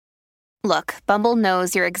Look, Bumble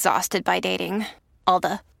knows you're exhausted by dating. All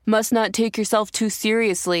the must not take yourself too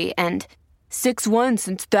seriously and 6'1"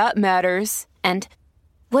 since that matters. And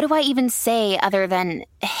what do I even say other than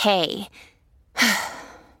hey?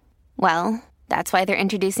 Well, that's why they're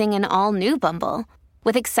introducing an all-new Bumble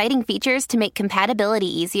with exciting features to make compatibility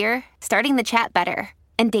easier, starting the chat better,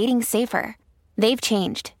 and dating safer. They've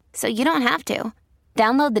changed, so you don't have to.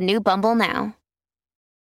 Download the new Bumble now.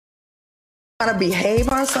 To behave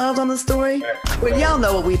ourselves on the story? Well, y'all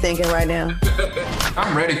know what we thinking right now.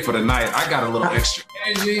 I'm ready for the night. I got a little extra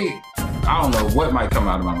energy. I don't know what might come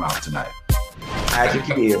out of my mouth tonight. Hide your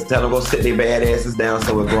kids. Tell them go sit their bad asses down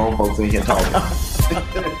so we're grown folks in here talking.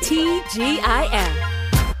 TGIF.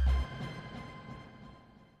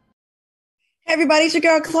 Hey everybody, it's your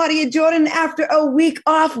girl Claudia Jordan. After a week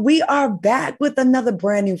off, we are back with another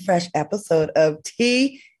brand new fresh episode of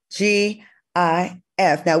TGIF.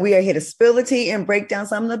 Now, we are here to spill the tea and break down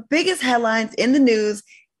some of the biggest headlines in the news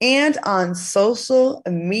and on social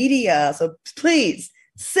media. So please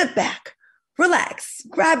sit back, relax,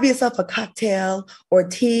 grab yourself a cocktail or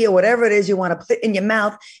tea or whatever it is you want to put in your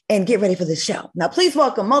mouth and get ready for the show. Now, please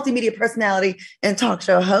welcome multimedia personality and talk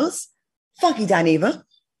show host, Funky Dineva.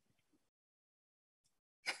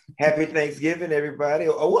 Happy Thanksgiving, everybody.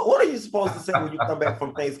 What are you supposed to say when you come back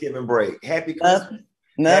from Thanksgiving break? Happy Christmas.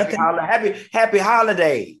 Nothing. Happy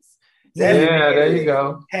holidays. Yeah, there you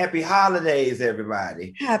go. Happy holidays,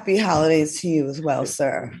 everybody. Happy holidays to you as well,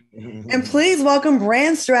 sir. And please welcome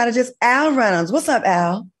brand strategist Al Reynolds. What's up,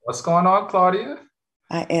 Al? What's going on, Claudia?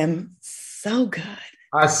 I am so good.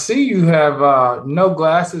 I see you have no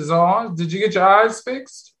glasses on. Did you get your eyes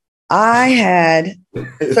fixed? I had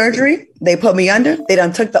surgery. They put me under. They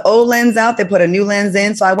done took the old lens out. They put a new lens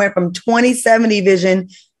in. So I went from 20/70 vision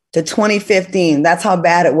to 20/15. That's how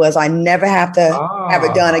bad it was. I never have to have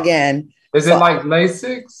it done again. Is it like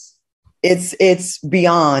LASIK? It's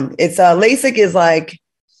beyond. It's LASIK is like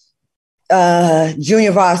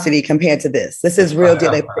junior varsity compared to this. This is real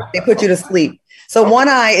deal. They put you to sleep. So one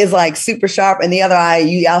eye is like super sharp, and the other eye,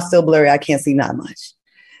 y'all still blurry. I can't see not much.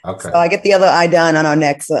 Okay. So I get the other eye done on our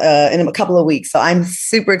next in a couple of weeks. So I'm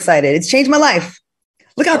super excited. It's changed my life.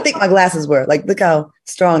 Look how thick my glasses were. Like, look how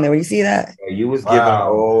strong they were. You see that? Yeah, you was giving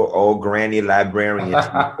old granny librarian.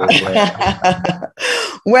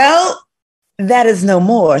 Well, that is no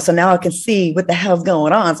more. So now I can see what the hell's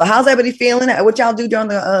going on. So how's everybody feeling? What y'all do during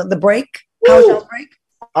the break? How's y'all break?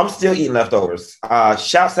 I'm still eating leftovers.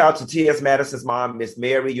 Shouts out to T.S. Madison's mom, Miss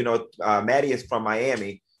Mary. You know, Maddie is from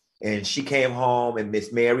Miami. And she came home and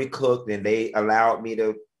Miss Mary cooked and they allowed me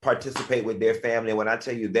to participate with their family. And when I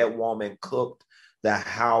tell you that woman cooked the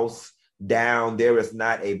house down, there is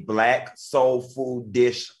not a Black soul food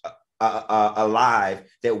dish alive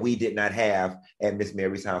that we did not have at Miss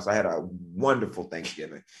Mary's house. I had a wonderful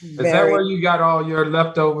Thanksgiving. Is that where you got all your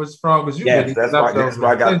leftovers from? Because yes, that's where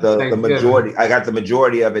I got the majority. I got the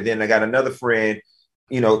majority of it. Then I got another friend,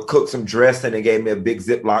 cooked some dressing and gave me a big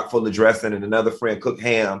Ziploc full of dressing, and another friend cooked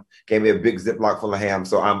ham, gave me a big Ziploc full of ham.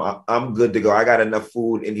 So I'm good to go. I got enough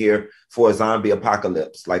food in here for a zombie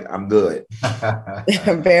apocalypse. Like, I'm good.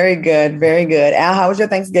 Very good. Very good. Al, how was your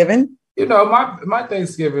Thanksgiving? My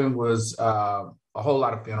Thanksgiving was a whole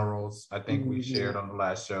lot of funerals. I think we shared on the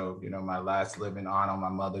last show, my last living aunt on my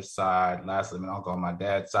mother's side, last living uncle on my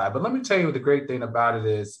dad's side. But let me tell you what the great thing about it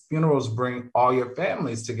is funerals bring all your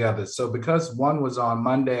families together. So because one was on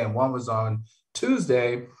Monday and one was on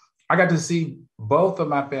Tuesday, I got to see both of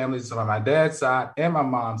my families on my dad's side and my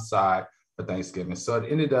mom's side for Thanksgiving. So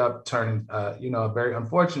it ended up turning, a very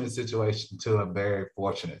unfortunate situation to a very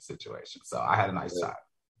fortunate situation. So I had a nice time.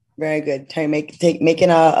 Very good. Making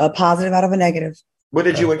a positive out of a negative. What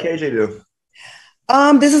did you and KJ do?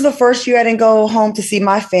 This is the first year I didn't go home to see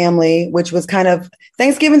my family, which was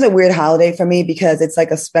Thanksgiving's a weird holiday for me because it's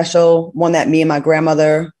like a special one that me and my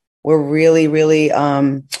grandmother were really, really,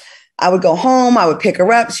 I would go home, I would pick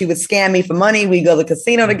her up. She would scam me for money. We'd go to the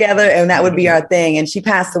casino together and that would be our thing. And she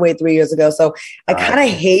passed away 3 years ago. So I kind of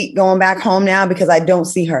hate going back home now because I don't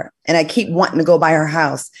see her and I keep wanting to go by her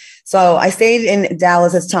house. So I stayed in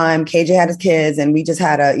Dallas this time. KJ had his kids and we just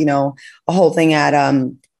had a whole thing at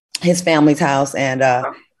his family's house. And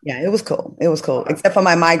it was cool. It was cool, except for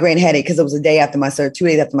my migraine headache because it was 2 days after my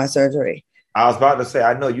surgery. I was about to say,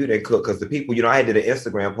 I know you didn't cook because the people, I did an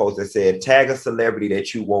Instagram post that said, tag a celebrity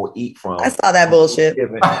that you won't eat from. I saw that bullshit. Did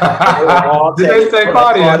they say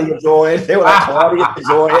Claudia Joy? They were like, Claudia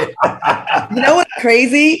Joy. You know what's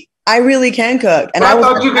crazy? I really can cook. And I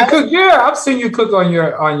thought you could cook. Yeah, I've seen you cook on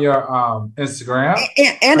your Instagram.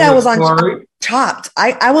 And I was on Chopped.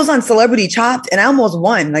 I was on Celebrity Chopped and I almost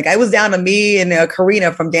won. Like I was down to me and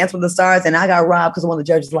Karina from Dance with the Stars and I got robbed because one of the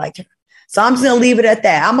judges liked her. So I'm just going to leave it at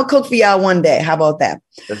that. I'm going to cook for y'all one day. How about that?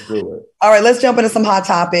 Let's do it. All right, let's jump into some hot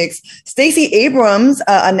topics. Stacey Abrams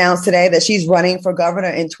announced today that she's running for governor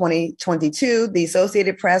in 2022. The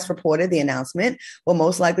Associated Press reported the announcement will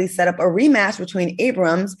most likely set up a rematch between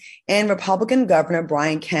Abrams and Republican Governor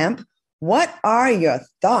Brian Kemp. What are your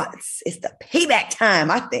thoughts? It's the payback time,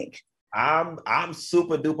 I think. I'm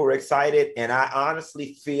super duper excited, and I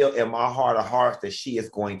honestly feel in my heart of hearts that she is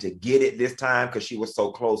going to get it this time because she was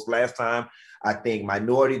so close last time. I think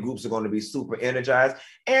minority groups are going to be super energized.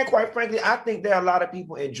 And quite frankly, I think there are a lot of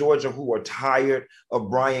people in Georgia who are tired of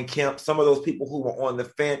Brian Kemp. Some of those people who were on the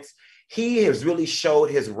fence, he has really showed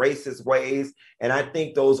his racist ways. And I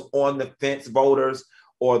think those on the fence voters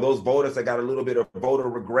or those voters that got a little bit of voter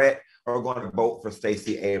regret are going to vote for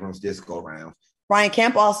Stacey Abrams this go round. Brian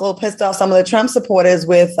Kemp also pissed off some of the Trump supporters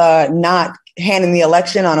with not handing the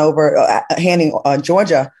election handing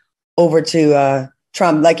Georgia over to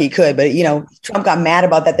Trump like he could. But, Trump got mad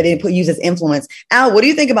about that. They didn't use his influence. Al, what do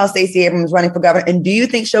you think about Stacey Abrams running for governor? And do you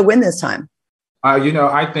think she'll win this time?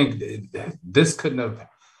 I think this couldn't have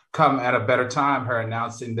come at a better time, her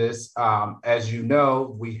announcing this. As you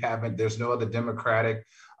know, there's no other Democratic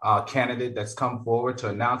candidate that's come forward to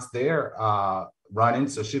announce their running,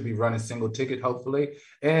 so she'll be running single ticket, hopefully.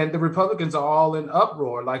 And the Republicans are all in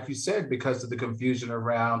uproar, like you said, because of the confusion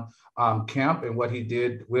around Kemp and what he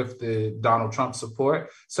did with the Donald Trump support.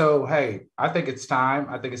 So, hey, I think it's time.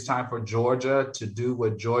 I think it's time for Georgia to do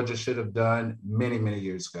what Georgia should have done many, many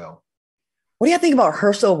years ago. What do you think about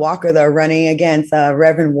Herschel Walker, though, running against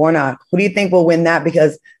Reverend Warnock? Who do you think will win that?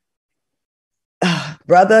 Because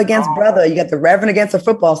brother against brother, you got the Reverend against a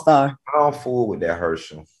football star. I don't fool with that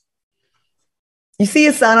Herschel. You see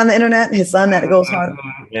his son on the internet, his son that goes hard.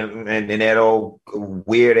 And that old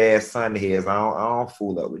weird ass son of his, I don't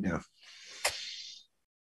fool up with them.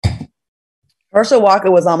 Herschel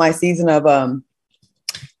Walker was on my season of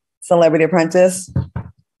Celebrity Apprentice.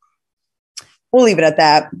 We'll leave it at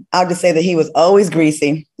that. I'll just say that he was always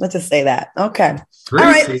greasy. Let's just say that. Okay. Greasy.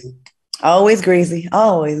 All right. Always greasy.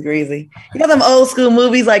 Always greasy. You know them old school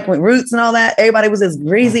movies like with Roots and all that? Everybody was just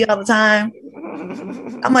greasy all the time.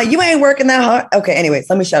 I'm like, you ain't working that hard. Okay, anyways,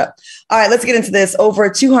 let me shut up. All right, let's get into this. Over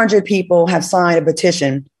 200 people have signed a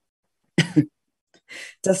petition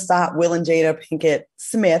to stop Will and Jada Pinkett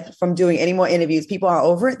Smith from doing any more interviews. People are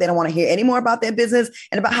over it. They don't want to hear any more about their business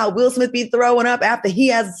and about how Will Smith be throwing up after he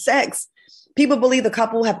has sex. People believe the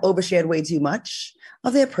couple have overshared way too much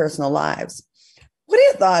of their personal lives. What are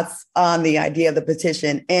your thoughts on the idea of the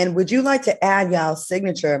petition? And would you like to add y'all's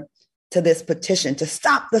signature to this petition to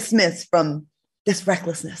stop the Smiths from this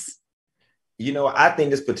recklessness? I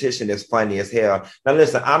think this petition is funny as hell. Now,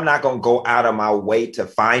 listen, I'm not going to go out of my way to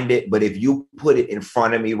find it, but if you put it in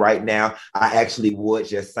front of me right now, I actually would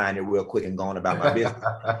just sign it real quick and go on about my business.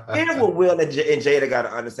 Here's what Will and Jada got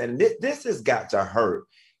to understand. This has got to hurt.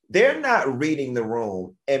 They're not reading the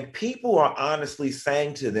room, and people are honestly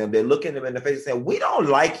saying to them, they're looking them in the face and saying, we don't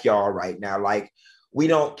like y'all right now. Like, we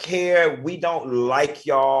don't care. We don't like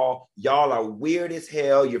y'all. Y'all are weird as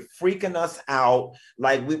hell. You're freaking us out.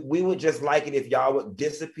 Like, we would just like it if y'all would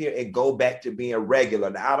disappear and go back to being regular.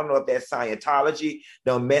 Now, I don't know if that Scientology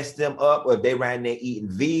don't mess them up or if they ran there eating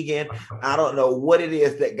vegan. I don't know what it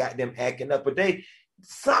is that got them acting up, but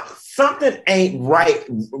something ain't right.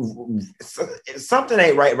 Something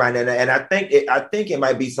ain't right now, and I think it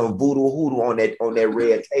might be some voodoo hoodoo on that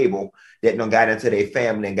red table that done got into their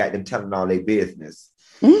family and got them telling all their business.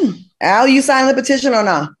 Al, you signed the petition or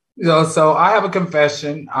not? So I have a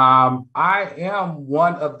confession. I am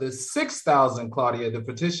one of the 6,000, Claudia. The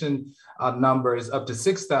petition number is up to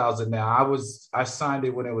 6,000 now. I signed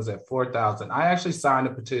it when it was at 4,000. I actually signed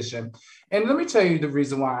a petition. And let me tell you the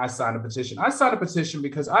reason why I signed a petition. I signed a petition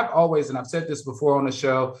because I've always, and I've said this before on the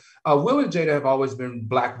show, Will and Jada have always been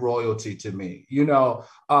Black royalty to me.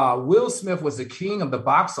 Will Smith was the king of the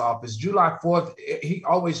box office. July 4th, he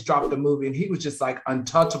always dropped a movie and he was just like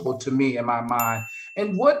untouchable to me in my mind.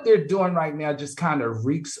 And what they're doing right now just kind of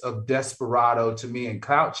reeks of desperado to me and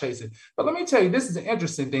clout chasing. But let me tell you, this is an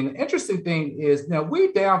interesting thing. The interesting thing is, now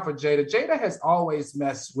we down for Jada. Jada has always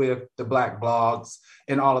messed with the Black blogs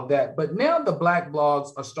and all of that. But now the Black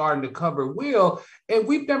blogs are starting to cover Will, and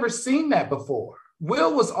we've never seen that before.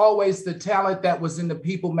 Will was always the talent that was in the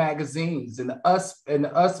People magazines and the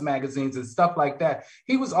Us magazines and stuff like that.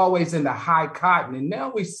 He was always in the high cotton, and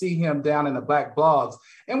now we see him down in the Black blogs,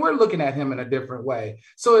 and we're looking at him in a different way.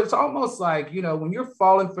 So it's almost like, when you're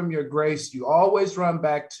falling from your grace, you always run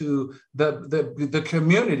back to the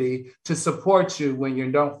community to support you when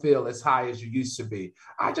you don't feel as high as you used to be.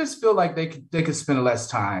 I just feel like they could spend less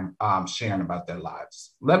time sharing about their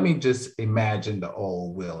lives. Let me just imagine the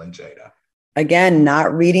old Will and Jada. Again,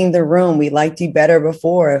 not reading the room. We liked you better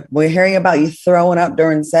before. We're hearing about you throwing up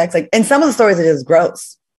during sex. Like, and some of the stories are just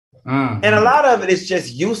gross. And a lot of it is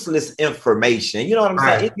just useless information. You know what I'm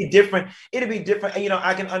saying? It'd be different. And,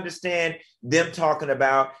 I can understand them talking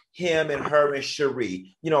about him and her and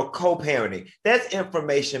Cherie, co-parenting. That's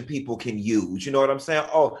information people can use. You know what I'm saying?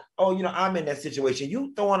 I'm in that situation.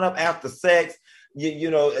 You throwing up after sex.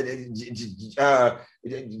 You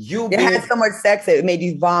had so much sex it made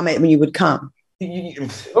you vomit when you would come.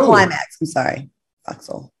 Climax. I'm sorry,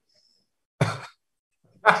 Fuxel.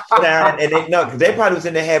 Down and they probably was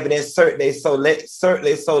in there having that certainly so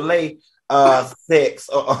late sex.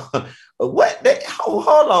 What?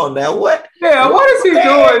 Hold on now. What? Yeah, what is he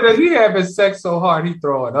doing that he having sex so hard he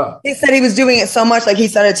throwing up? He said he was doing it so much, like he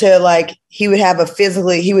started to he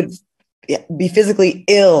would be physically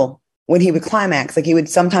ill when he would climax. Like he would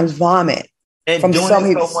sometimes vomit. And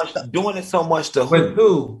doing it so much to with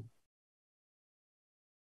who?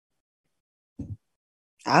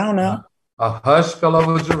 I don't know. A hush fell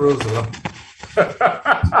over Jerusalem.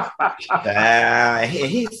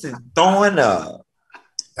 He's throwing up.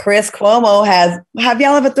 Chris Cuomo have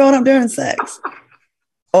y'all ever thrown up during sex?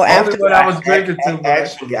 Or after when I was drinking too much.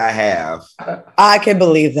 Actually, I have. I can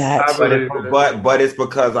believe that. But it's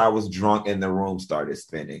because I was drunk and the room started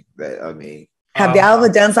spinning. Have y'all ever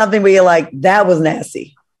done something where you're like, that was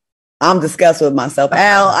nasty? I'm disgusted with myself.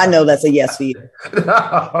 Al, I know that's a yes for you.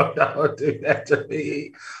 No, don't do that to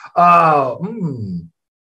me.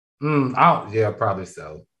 Yeah, probably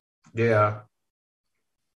so. Yeah.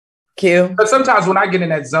 Q. But sometimes when I get in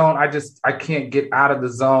that zone, I can't get out of the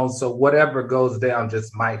zone. So whatever goes down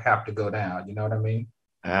just might have to go down. You know what I mean?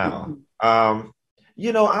 I'm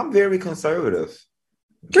very conservative.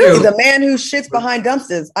 Really, the man who shits behind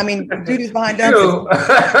dumpsters. I mean, dude who's behind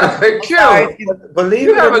dumpsters. Q. Believe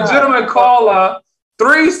you have a gentleman caller,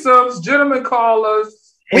 threesomes, gentleman callers.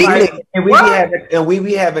 Weekly. And we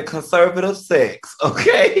be having conservative sex,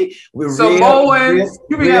 okay? Samoans,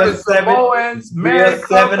 you be having Samoans, married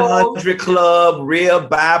 700 Club, real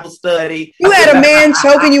Bible study. You had a man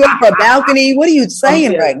choking you up for a balcony. What are you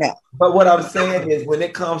saying right now? But what I'm saying is, when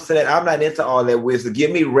it comes to that, I'm not into all that wisdom. Give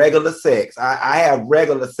me regular sex. I have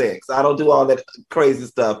regular sex. I don't do all that crazy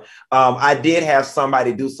stuff. I did have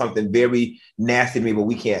somebody do something very nasty to me, but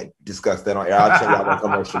we can't discuss that on air. I'll tell you on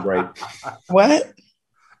commercial break. What?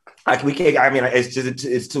 We can't. I mean,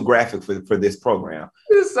 it's too graphic for this program.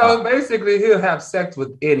 So basically, he'll have sex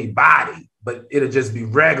with anybody, but it'll just be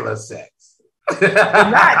regular sex.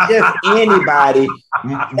 Not just anybody.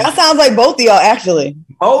 That sounds like both of y'all, actually.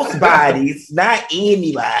 Most bodies, not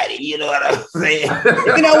anybody. You know what I'm saying?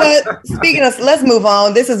 You know what? Speaking of, let's move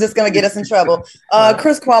on. This is just going to get us in trouble.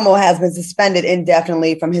 Chris Cuomo has been suspended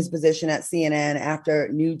indefinitely from his position at CNN after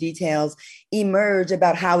new details emerge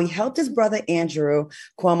about how he helped his brother Andrew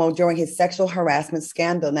Cuomo during his sexual harassment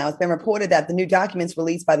scandal. Now, it's been reported that the new documents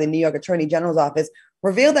released by the New York Attorney General's office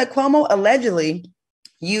revealed that Cuomo allegedly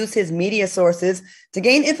used his media sources to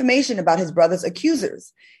gain information about his brother's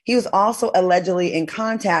accusers. He was also allegedly in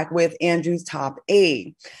contact with Andrew's top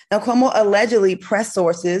aide. Now, Cuomo allegedly pressed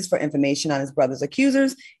sources for information on his brother's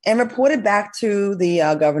accusers and reported back to the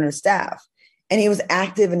governor's staff. And he was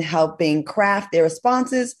active in helping craft their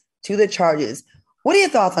responses to the charges. What are your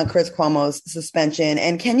thoughts on Chris Cuomo's suspension?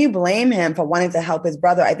 And can you blame him for wanting to help his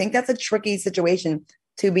brother? I think that's a tricky situation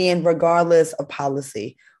to be in regardless of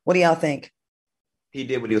policy. What do y'all think? He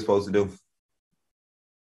did what he was supposed to do.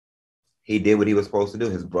 He did what he was supposed to do.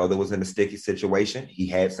 His brother was in a sticky situation. He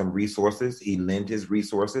had some resources. He lent his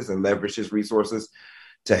resources and leveraged his resources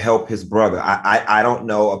to help his brother. I don't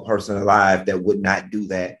know a person alive that would not do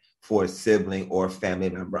that for a sibling or a family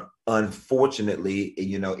member. Unfortunately,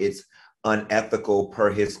 it's unethical per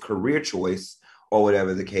his career choice or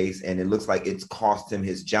whatever the case. And it looks like it's cost him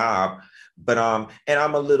his job. But and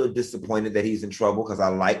I'm a little disappointed that he's in trouble because I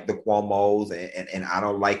like the Cuomos and I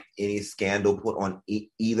don't like any scandal put on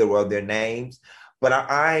either of their names. But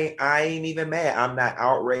I ain't even mad. I'm not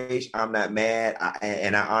outraged. I'm not mad.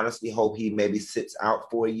 I honestly hope he maybe sits out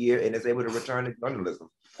for a year and is able to return to journalism.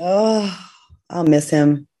 Oh, I'll miss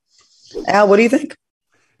him. Al, what do you think?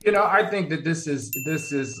 I think that this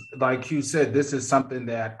is like you said, this is something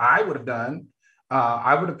that I would have done.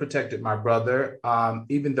 I would have protected my brother,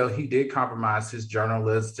 even though he did compromise his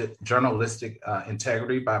journalistic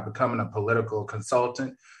integrity by becoming a political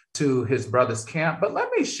consultant to his brother's camp. But let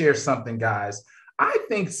me share something, guys. I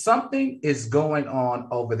think something is going on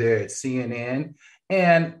over there at CNN,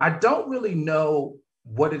 and I don't really know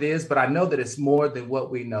what it is, but I know that it's more than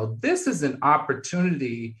what we know. This is an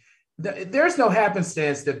opportunity. There's no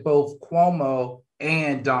happenstance that both Cuomo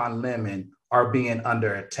and Don Lemon are being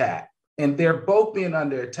under attack. and they're both being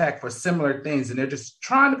under attack for similar things, and they're just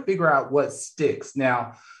trying to figure out what sticks.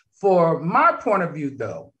 Now, for my point of view,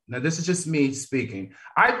 though, now this is just me speaking,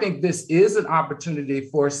 I think this is an opportunity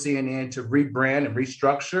for CNN to rebrand and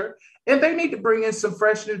restructure, and they need to bring in some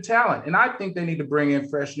fresh new talent. And I think they need to bring in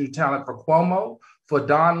fresh new talent for Cuomo, for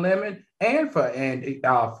Don Lemon, and for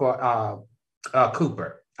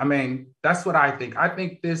Cooper. I mean, that's what I think. I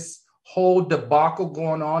think this whole debacle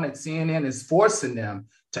going on at CNN is forcing them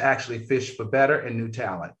to actually fish for better and new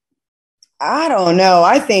talent. I don't know.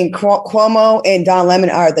 I think Cuomo and Don Lemon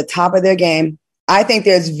are at the top of their game. I think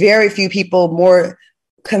there's very few people more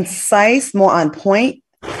concise, more on point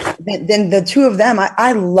than the two of them.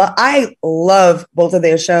 I love both of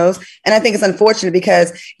their shows. And I think it's unfortunate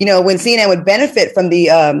because, you know, when CNN would benefit from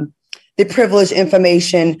the privileged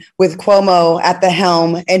information with Cuomo at the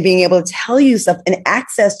helm and being able to tell you stuff and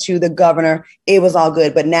access to the governor, it was all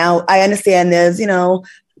good. But now I understand there's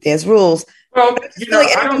rules. Well, I feel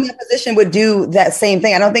like everyone in that position would do that same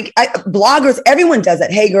thing. I don't think bloggers, everyone does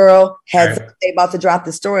that. Hey, girl, they about to drop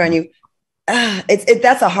the story on you.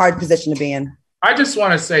 That's a hard position to be in. I just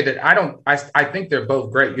want to say that I think they're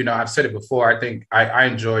both great. You know, I've said it before. I think I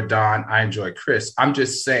enjoy Don. I enjoy Chris. I'm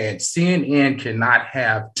just saying CNN cannot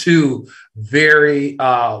have two very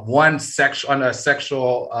one on a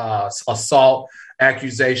sexual assault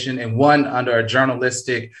accusation and one under a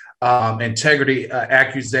journalistic integrity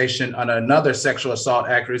accusation on another sexual assault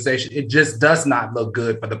accusation. It just does not look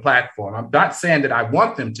good for the platform. I'm not saying that I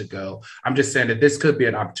want them to go. I'm just saying that this could be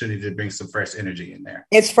an opportunity to bring some fresh energy in there.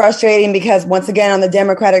 It's frustrating because once again, on the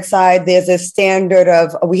Democratic side, there's a standard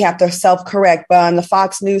of we have to self-correct. But on the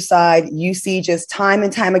Fox News side, you see just time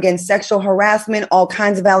and time again, sexual harassment, all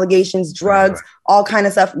kinds of allegations, drugs, all kind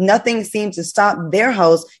of stuff. Nothing seems to stop their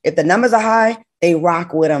hosts. If the numbers are high, they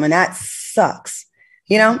rock with them. And that sucks.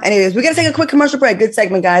 You know, anyways, we're going to take a quick commercial break. Good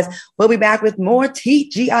segment, guys. We'll be back with more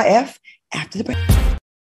TGIF after the break.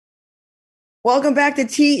 Welcome back to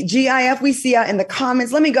TGIF. We see you in the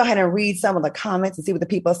comments. Let me go ahead and read some of the comments and see what the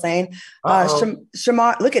people are saying.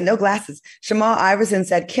 Shamar, look at no glasses. Shamar Iverson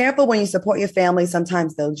said, careful when you support your family.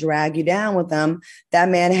 Sometimes they'll drag you down with them. That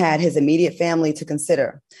man had his immediate family to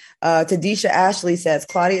consider. Tadisha Ashley says,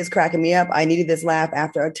 Claudia is cracking me up. I needed this laugh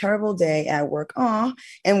after a terrible day at work. Aw.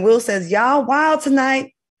 And Will says, y'all wild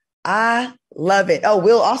tonight. I love it. Oh,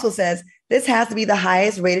 Will also says, this has to be the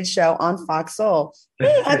highest rated show on Fox Soul.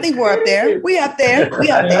 I think we're up there. We up there.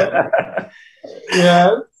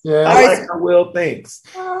 Yeah. I like how Will thinks.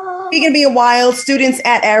 Speaking of being wild, students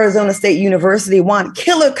at Arizona State University want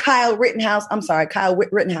killer Kyle Rittenhouse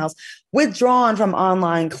withdrawn from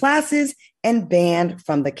online classes and banned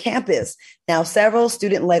from the campus. Now, several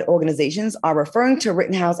student-led organizations are referring to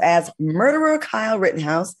Rittenhouse as murderer Kyle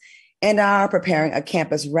Rittenhouse and are preparing a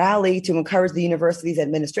campus rally to encourage the university's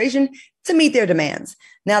administration to meet their demands.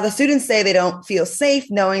 Now, the students say they don't feel safe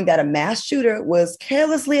knowing that a mass shooter was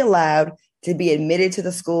carelessly allowed to be admitted to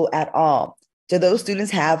the school at all. Do those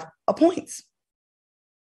students have a point?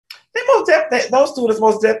 Those students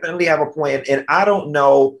most definitely have a point. And I don't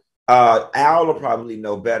know, Al will probably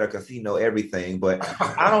know better because he know everything, but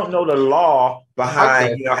I don't know the law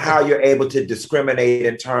behind how you're able to discriminate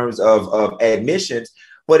in terms of admissions.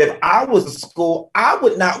 But if I was a school, I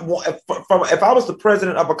would not want, if I was the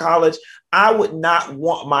president of a college, I would not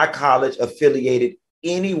want my college affiliated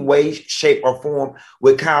any way, shape, or form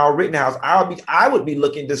with Kyle Rittenhouse. I would be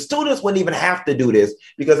looking, the students wouldn't even have to do this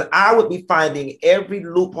because I would be finding every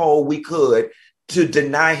loophole we could to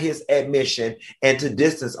deny his admission and to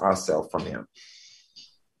distance ourselves from him.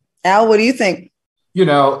 Al, what do you think? You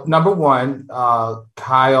know, number one,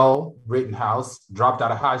 Kyle Rittenhouse dropped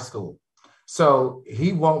out of high school. So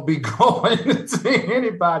he won't be going to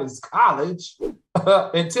anybody's college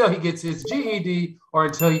until he gets his GED or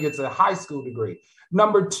until he gets a high school degree.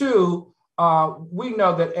 Number two, we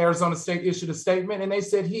know that Arizona State issued a statement and they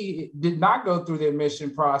said he did not go through the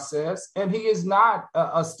admission process and he is not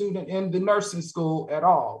a student in the nursing school at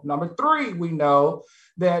all. Number three, we know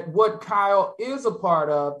that what Kyle is a part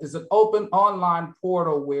of is an open online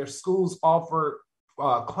portal where schools offer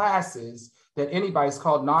classes that anybody's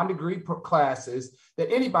called non-degree classes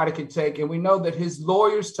that anybody can take. And we know that his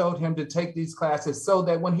lawyers told him to take these classes so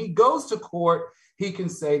that when he goes to court, he can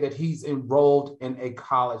say that he's enrolled in a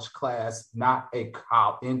college class, not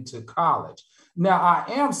into college. Now, I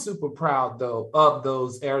am super proud, though, of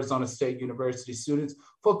those Arizona State University students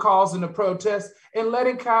for causing a protest and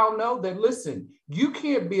letting Kyle know that, listen, you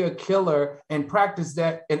can't be a killer and practice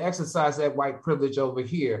that and exercise that white privilege over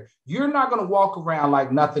here. You're not going to walk around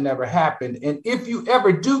like nothing ever happened. And if you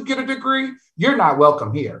ever do get a degree, you're not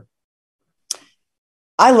welcome here.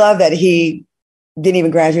 I love that he didn't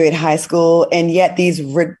even graduate high school, and yet these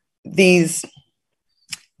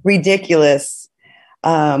ridiculous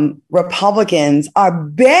Republicans are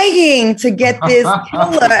begging to get this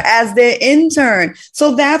killer as their intern.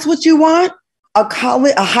 So that's what you want? A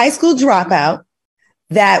high school dropout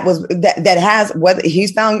that has, whether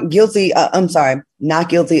he's found guilty, not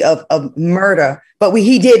guilty of murder, but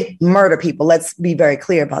he did murder people. Let's be very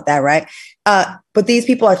clear about that, right? But these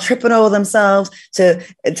people are tripping over themselves to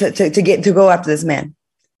go after this man.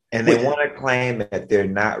 And they want to claim that they're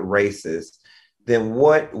not racist. Then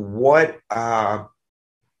what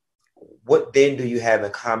then do you have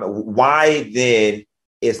in common? Why then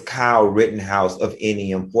is Kyle Rittenhouse of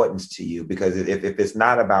any importance to you? Because if it's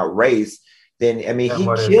not about race, then, I mean, he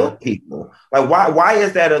killed people. Like, why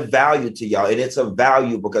is that of value to y'all? And it's of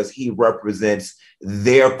value because he represents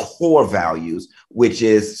their core values, which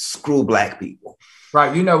is screw Black people.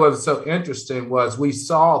 Right. You know, what was so interesting was we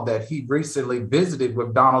saw that he recently visited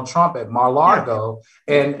with Donald Trump at Mar-a-Lago,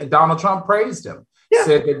 and Donald Trump praised him. Yeah.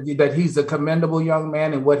 Said that he's a commendable young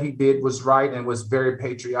man and what he did was right and was very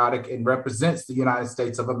patriotic and represents the United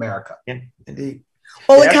States of America. Yeah, indeed.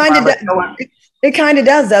 Well, it kind of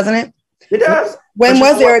does, doesn't it? It does. When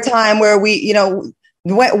was there a time where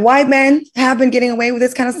white men have been getting away with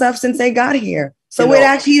this kind of stuff since they got here? So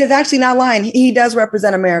he is actually not lying. He does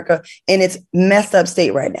represent America in its messed up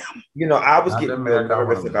state right now. I was getting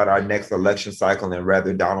nervous about our next election cycle and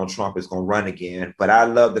whether Donald Trump is going to run again. But I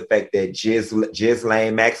love the fact that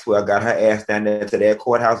Ghislaine Maxwell got her ass down there to their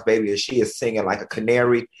courthouse, baby, and she is singing like a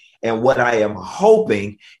canary. And what I am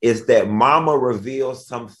hoping is that Mama reveals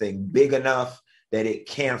something big enough that it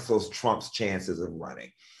cancels Trump's chances of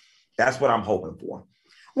running. That's what I'm hoping for.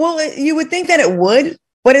 Well, you would think that it would.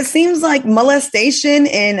 But it seems like molestation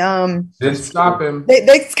and didn't stop him.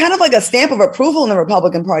 It's kind of like a stamp of approval in the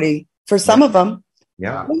Republican Party for some of them.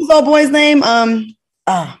 Yeah. What was the old boy's name? The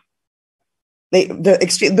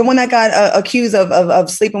one that got accused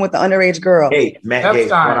of sleeping with the underage girl. Matt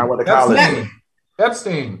Gaetz. When I went to college.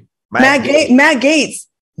 Epstein. Matt Gaetz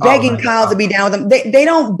begging Kyle to be down with them. They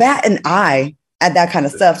don't bat an eye at that kind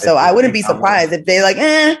of stuff. So I wouldn't be surprised if they like,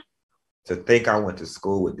 To think I went to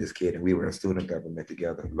school with this kid and we were in student government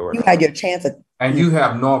together. Lord, you had your chance. And you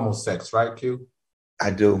have normal sex, right, Q?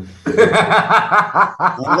 I do.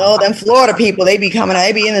 No, them Florida people, they be in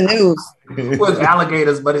the news. With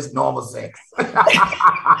alligators, but it's normal sex. All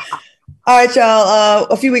right, y'all.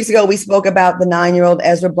 A few weeks ago, we spoke about the 9-year-old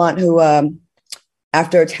Ezra Blunt, who,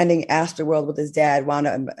 after attending Astroworld with his dad, wound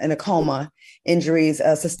up in a coma. Injuries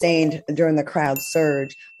sustained during the crowd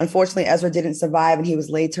surge. Unfortunately, Ezra didn't survive and he was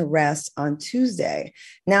laid to rest on Tuesday.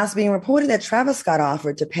 Now it's being reported that Travis Scott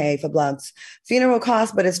offered to pay for Blunt's funeral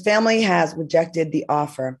costs, but his family has rejected the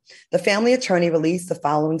offer. The family attorney released the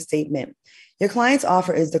following statement. Your client's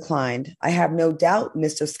offer is declined. I have no doubt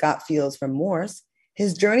Mr. Scott feels remorse.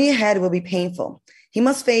 His journey ahead will be painful. He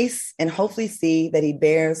must face and hopefully see that he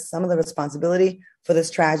bears some of the responsibility for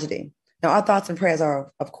this tragedy. Now, our thoughts and prayers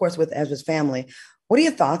are, of course, with Ezra's family. What are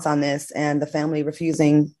your thoughts on this and the family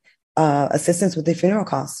refusing assistance with the funeral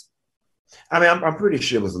costs? I mean, I'm pretty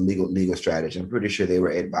sure it was a legal strategy. I'm pretty sure they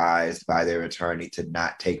were advised by their attorney to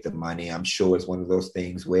not take the money. I'm sure it's one of those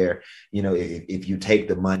things where, if you take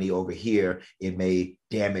the money over here, it may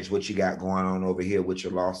damage what you got going on over here with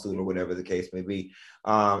your lawsuit or whatever the case may be.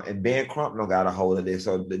 And Ben Crump got a hold of this.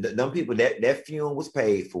 So them people, that fume was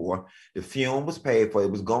paid for. The fume was paid for. It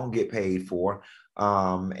was going to get paid for.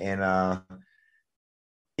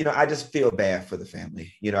 I just feel bad for the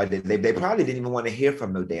family. They probably didn't even want to hear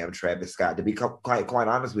from no damn Travis Scott. To be quite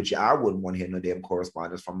honest with you, I wouldn't want to hear no damn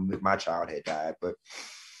correspondence from him if my child had died. But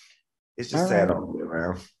it's just sad all the way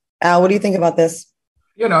around. Al, what do you think about this?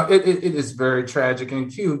 It is very tragic.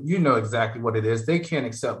 And Q, you know exactly what it is. They can't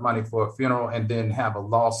accept money for a funeral and then have a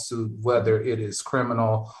lawsuit, whether it is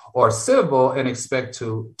criminal or civil, and expect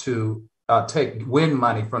to win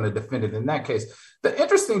money from the defendant in that case. The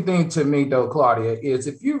interesting thing to me, though, Claudia, is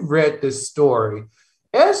if you read this story,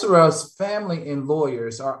 Ezra's family and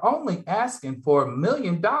lawyers are only asking for $1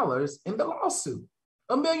 million in the lawsuit.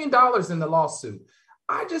 $1 million in the lawsuit.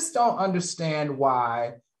 I just don't understand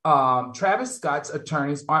why Travis Scott's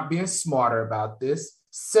attorneys aren't being smarter about this.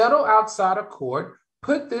 Settle outside of court,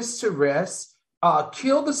 put this to rest,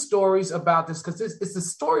 kill the stories about this, because it's the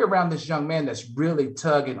story around this young man that's really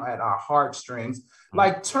tugging at our heartstrings.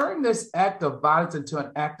 Like, turn this act of violence into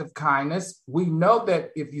an act of kindness. We know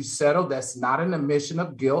that if you settle, that's not an admission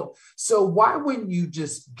of guilt. So why wouldn't you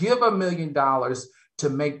just give $1 million to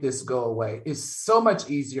make this go away? It's so much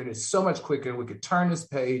easier and it's so much quicker. We could turn this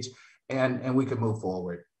page and we could move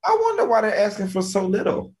forward. I wonder why they're asking for so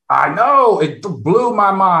little. I know, it blew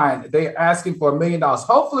my mind. They're asking for $1 million.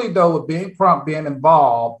 Hopefully, though, with being Trump being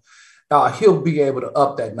involved, he'll be able to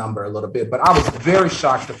up that number a little bit. But I was very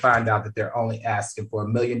shocked to find out that they're only asking for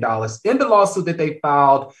 $1 million in the lawsuit that they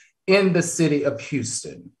filed in the city of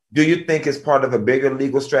Houston. Do you think it's part of a bigger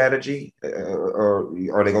legal strategy, or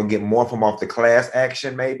are they going to get more from off the class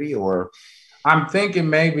action, maybe? Or I'm thinking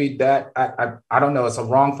maybe that I don't know. It's a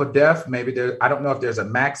wrongful death. Maybe I don't know if there's a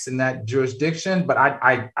max in that jurisdiction, but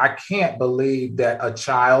I can't believe that a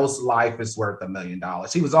child's life is worth $1 million.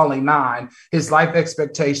 He was only 9. His life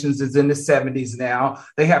expectations is in the 70s now.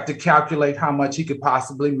 They have to calculate how much he could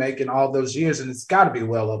possibly make in all those years, and it's got to be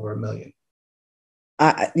well over $1 million.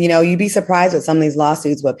 You'd be surprised with some of these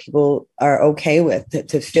lawsuits, what people are okay with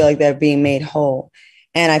to feel like they're being made whole.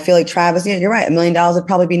 And I feel like Travis, you're right. $1 million would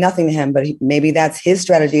probably be nothing to him, but maybe that's his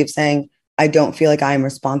strategy of saying, I don't feel like I am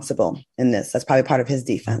responsible in this. That's probably part of his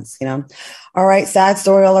defense, All right. Sad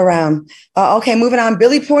story all around. Okay. Moving on.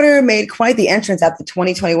 Billy Porter made quite the entrance at the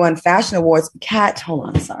 2021 Fashion Awards. Kat, hold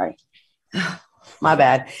on. Sorry. My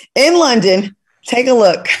bad. In London. Take a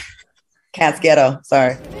look. Kat's ghetto.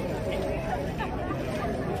 Sorry.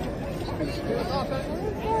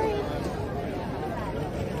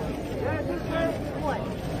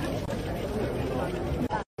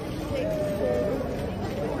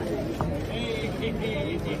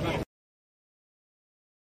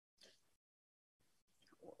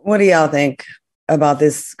 What do y'all think about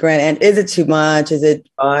this grant? And is it too much? Is it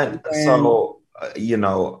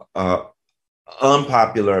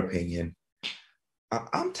unpopular opinion?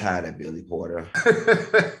 I'm tired of Billy Porter.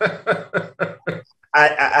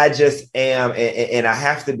 I just am, and I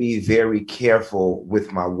have to be very careful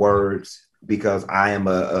with my words because I am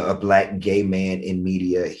a Black gay man in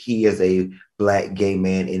media. He is a Black gay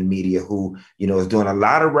man in media who, is doing a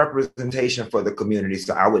lot of representation for the community.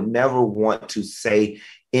 So I would never want to say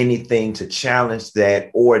anything to challenge that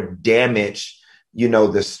or damage,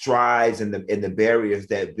 the strides and the barriers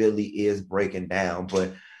that Billy is breaking down.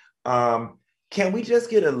 But can we just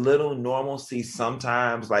get a little normalcy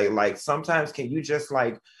sometimes? Like sometimes can you just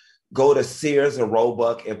go to Sears or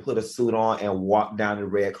Roebuck and put a suit on and walk down the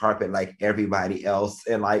red carpet like everybody else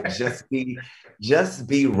and just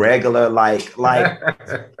be regular, like for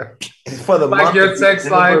the like month your sex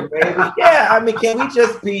life. Yeah, I mean, can we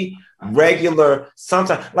just be regular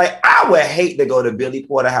sometimes? I would hate to go to Billy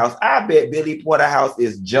Porter house. I bet Billy Porter house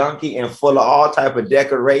is junky and full of all type of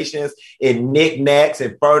decorations and knickknacks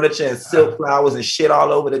and furniture and silk flowers and shit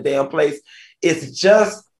all over the damn place. It's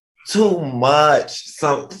just too much.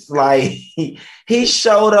 So he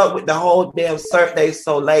showed up with the whole damn Cirque du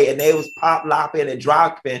Soleil and they was pop lopping and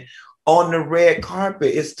dropping on the red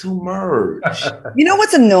carpet. It's too much. You know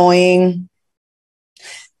what's annoying?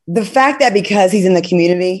 The fact that because he's in the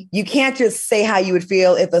community, you can't just say how you would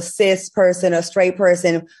feel if a cis person, a straight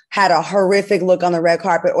person had a horrific look on the red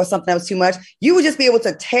carpet or something that was too much. You would just be able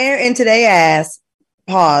to tear into their ass,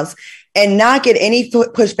 pause, and not get any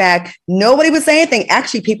pushback. Nobody would say anything.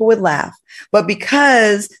 Actually, people would laugh. But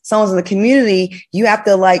because someone's in the community, you have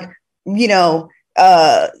to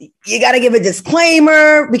you got to give a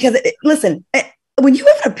disclaimer because listen, when you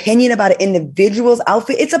have an opinion about an individual's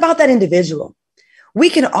outfit, it's about that individual. We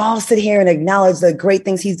can all sit here and acknowledge the great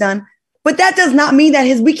things he's done, but that does not mean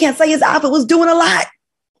that we can't say his outfit was doing a lot.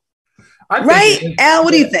 Right? Al,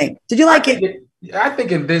 what do you think? Did you like it? I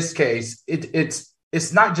think in this case,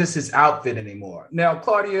 it's not just his outfit anymore. Now,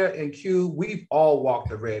 Claudia and Q, we've all walked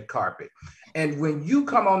the red carpet. And when you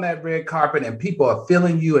come on that red carpet and people are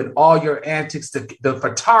feeling you and all your antics, the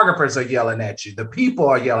photographers are yelling at you. The people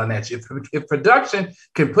are yelling at you. If production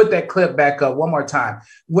can put that clip back up one more time,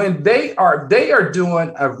 when they are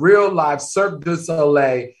doing a real live Cirque du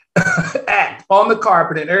Soleil act on the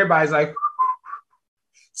carpet and everybody's like,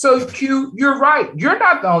 so Q, you're right. You're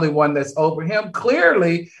not the only one that's over him.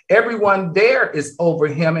 Clearly, everyone there is over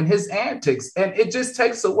him and his antics. And it just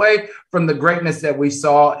takes away from the greatness that we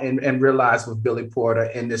saw and realized with Billy Porter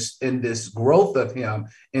in this growth of him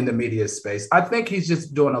in the media space. I think he's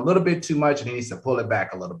just doing a little bit too much and he needs to pull it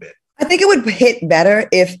back a little bit. I think it would hit better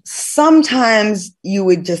if sometimes you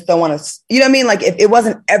would just don't want to, you know what I mean? Like if it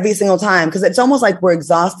wasn't every single time, because it's almost like we're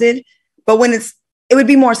exhausted. But when it would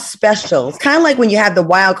be more special. It's kind of like when you have the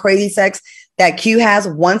wild, crazy sex that Q has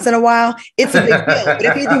once in a while. It's a big deal. But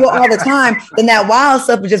if you do it all the time, then that wild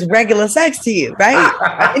stuff is just regular sex to you,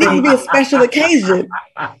 right? It needs to be a special occasion.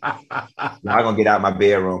 Now I'm going to get out of my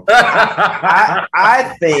bedroom.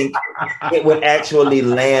 I think it would actually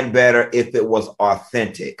land better if it was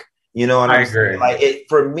authentic. You know what I I'm agree. saying? Like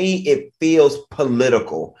for me, it feels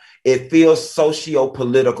political. It feels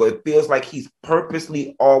socio-political. It feels like he's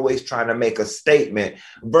purposely always trying to make a statement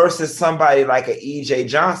versus somebody like a EJ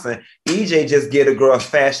Johnson. EJ just get a girl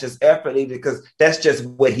fast as effortlessly because that's just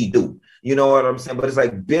what he do. You know what I'm saying? But it's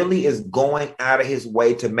like Billy is going out of his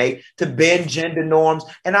way to bend gender norms,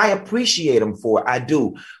 and I appreciate him for it. I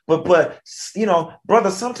do. But you know,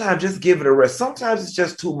 brother, sometimes just give it a rest. Sometimes it's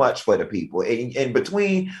just too much for the people. And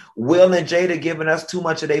between Will and Jada giving us too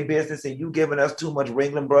much of their business and you giving us too much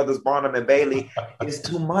Ringling Brothers, Barnum and Bailey, it's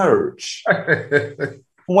too much.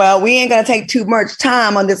 Well, we ain't gonna take too much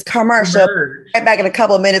time on this commercial. Right back in a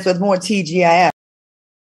couple of minutes with more TGIF.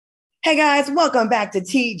 Hey guys, welcome back to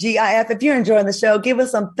TGIF. If you're enjoying the show, give us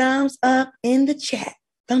some thumbs up in the chat.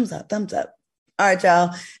 Thumbs up, thumbs up. All right,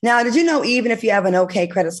 y'all. Now, did you know even if you have an okay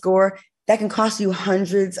credit score, that can cost you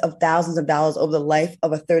hundreds of thousands of dollars over the life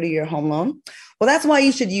of a 30-year home loan? Well, that's why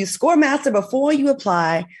you should use ScoreMaster before you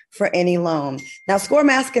apply for any loan. Now,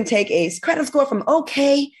 ScoreMaster can take a credit score from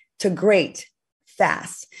okay to great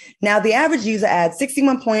fast. Now, the average user adds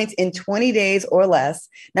 61 points in 20 days or less.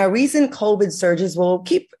 Now, recent COVID surges will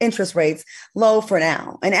keep interest rates low for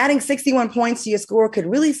now. And adding 61 points to your score could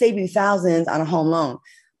really save you thousands on a home loan.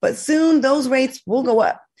 But soon those rates will go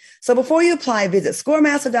up. So before you apply, visit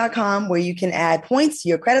scoremaster.com where you can add points to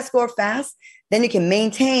your credit score fast. Then you can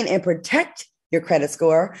maintain and protect your credit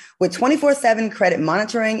score with 24/7 credit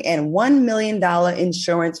monitoring and $1 million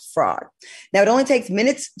insurance fraud. Now, it only takes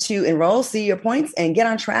minutes to enroll, see your points, and get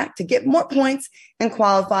on track to get more points and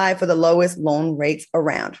qualify for the lowest loan rates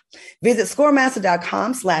around. Visit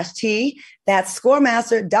scoremaster.com/T. That's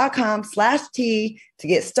scoremaster.com/T to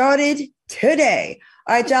get started today.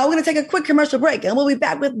 All right, y'all, we're going to take a quick commercial break and we'll be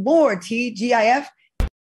back with more TGIF.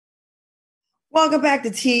 Welcome back to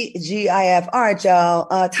TGIF. All right, y'all,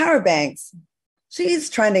 Tyra Banks. She's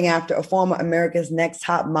trending after a former America's Next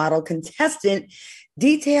Top Model contestant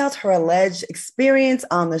detailed her alleged experience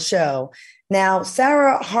on the show. Now,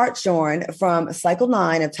 Sarah Hartshorn from Cycle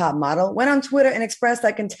 9 of Top Model went on Twitter and expressed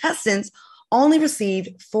that contestants only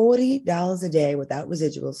received $40 a day without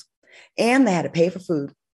residuals, and they had to pay for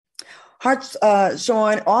food.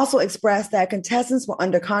 Hartshorn also expressed that contestants were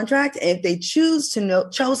under contract, and if they chose to no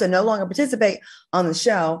longer participate on the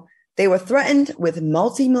show, they were threatened with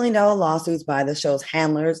multi-million-dollar lawsuits by the show's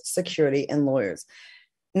handlers, security, and lawyers.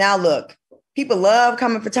 Now, look, people love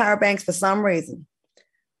coming for Tyra Banks for some reason.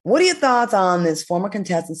 What are your thoughts on this former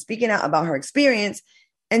contestant speaking out about her experience?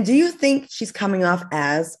 And do you think she's coming off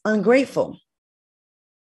as ungrateful?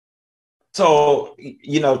 So,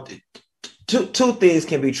 you know, two things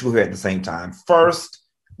can be true here at the same time. First,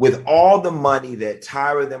 with all the money that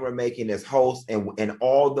Tyra and them were making as hosts and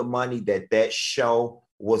all the money that show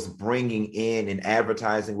was bringing in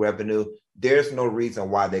advertising revenue, there's no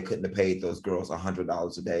reason why they couldn't have paid those girls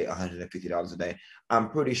 $100 a day, $150 a day. I'm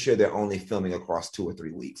pretty sure they're only filming across 2 or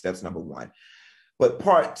 3 weeks. That's number one. But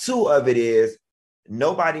part two of it is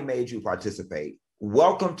nobody made you participate.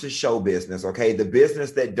 Welcome to show business, okay? The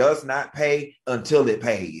business that does not pay until it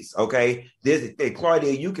pays, okay?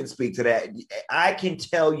 Claudia, you can speak to that. I can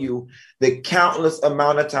tell you the countless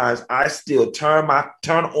amount of times I still turn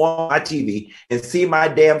on my TV and see my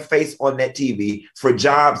damn face on that TV for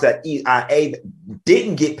jobs that I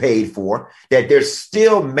didn't get paid for, that they're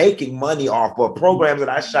still making money off of, programs that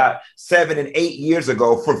I shot 7 and 8 years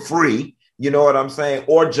ago for free. You know what I'm saying?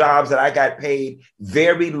 Or jobs that I got paid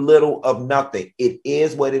very little of nothing. It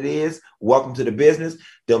is what it is. Welcome to the business.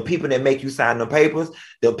 Them people that make you sign them papers,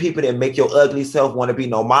 them people that make your ugly self want to be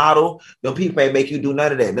no model, them people that make you do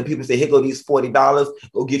none of that. Them people say, here go these $40,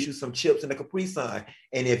 go get you some chips and a Capri Sun.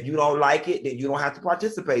 And if you don't like it, then you don't have to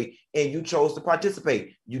participate. And you chose to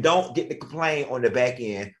participate. You don't get to complain on the back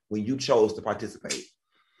end when you chose to participate.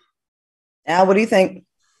 Al, what do you think?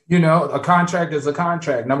 You know, a contract is a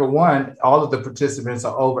contract. Number one, all of the participants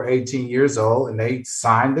are over 18 years old and they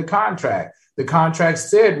signed the contract. The contract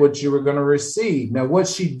said what you were going to receive. Now, what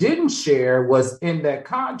she didn't share was in that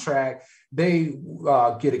contract, they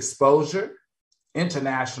get exposure,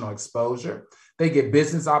 international exposure. They get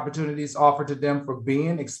business opportunities offered to them for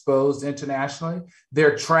being exposed internationally.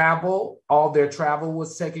 Their travel, all their travel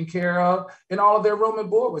was taken care of, and all of their room and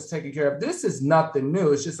board was taken care of. This is nothing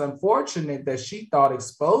new. It's just unfortunate that she thought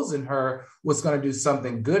exposing her was going to do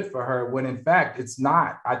something good for her, when in fact, it's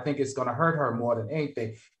not. I think it's going to hurt her more than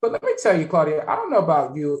anything. But let me tell you, Claudia, I don't know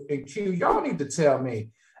about you and Q, y'all need to tell me.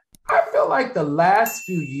 I feel like the last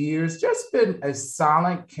few years just been a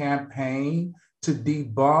silent campaign to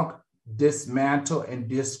debunk, dismantle, and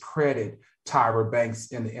discredit Tyra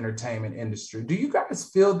Banks in the entertainment industry. Do you guys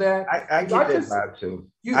feel that? I get that vibe too.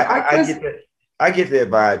 I get that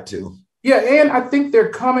vibe too. Yeah, and I think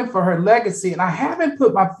they're coming for her legacy. And I haven't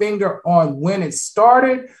put my finger on when it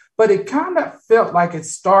started, but it kind of felt like it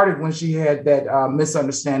started when she had that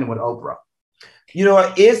misunderstanding with Oprah. You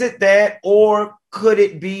know, is it that, or could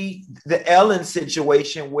it be the Ellen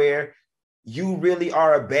situation where you really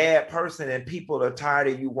are a bad person and people are tired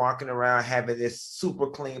of you walking around having this super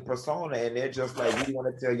clean persona and they're just like, we want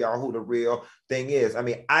to tell y'all who the real thing is? I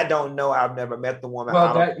mean, I don't know. I've never met the woman.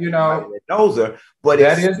 Well, that knows her, but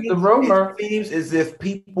that is the rumor. It seems as if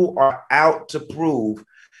people are out to prove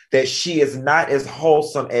that she is not as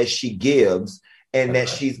wholesome as she gives and that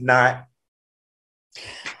she's not.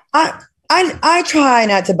 I try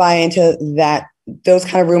not to buy into those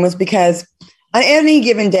kind of rumors, because on any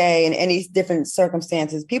given day in any different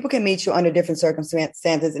circumstances, people can meet you under different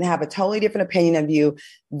circumstances and have a totally different opinion of you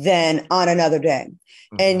than on another day.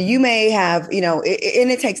 Mm-hmm. And you may have, and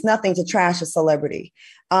it takes nothing to trash a celebrity.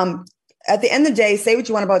 At the end of the day, say what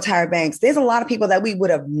you want about Tyra Banks. There's a lot of people that we would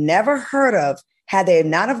have never heard of had they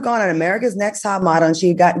not have gone on America's Next Top Model and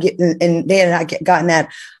they had not gotten that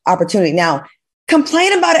opportunity. Now,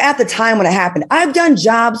 complain about it at the time when it happened. I've done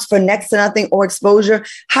jobs for next to nothing or exposure.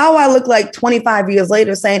 How I look like 25 years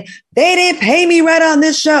later saying they didn't pay me right on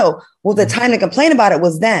this show. Well, the time to complain about it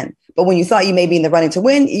was then. But when you thought you may be in the running to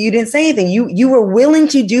win, you didn't say anything. You were willing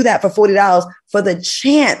to do that for $40 for the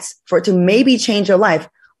chance for it to maybe change your life.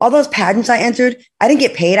 All those pageants I entered, I didn't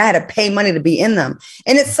get paid. I had to pay money to be in them.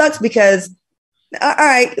 And it sucks because, all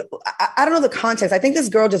right, I don't know the context. I think this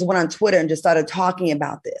girl just went on Twitter and just started talking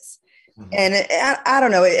about this. And I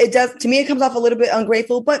don't know. It does, to me, it comes off a little bit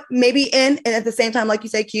ungrateful, but maybe and at the same time, like you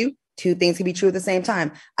say, Q, two things can be true at the same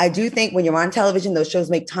time. I do think when you're on television, those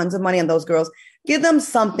shows make tons of money on those girls. Give them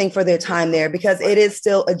something for their time there, because it is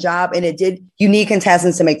still a job and you need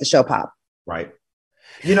contestants to make the show pop. Right.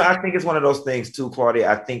 I think it's one of those things too,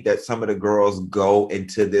 Claudia. I think that some of the girls go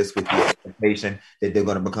into this with the expectation that they're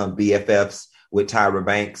going to become BFFs with Tyra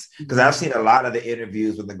Banks, because I've seen a lot of the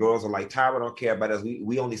interviews when the girls are like, Tyra don't care about us.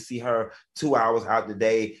 We only see her 2 hours out the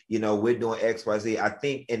day. We're doing XYZ. I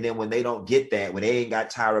think, and then when they don't get that, when they ain't got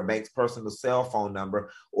Tyra Banks' personal cell phone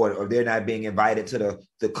number, or they're not being invited to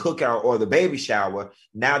the cookout or the baby shower,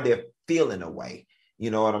 now they're feeling away. You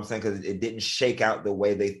know what I'm saying? Because it didn't shake out the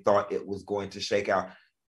way they thought it was going to shake out.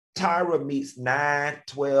 Tyra meets 9,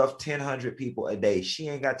 12, 1,000 people a day. She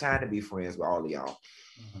ain't got time to be friends with all of y'all.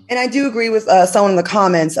 And I do agree with someone in the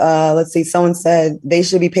comments. Let's see. Someone said they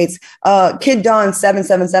should be paid. Kid Dawn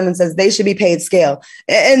 777 says they should be paid scale,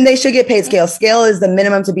 and they should get paid scale. Scale is the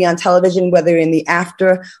minimum to be on television, whether in the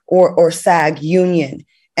AFTRA or SAG union.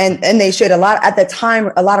 And they should. At the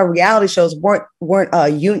time, a lot of reality shows weren't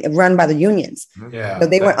run by the unions. Yeah, so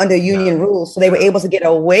they weren't under union rules, so they were able to get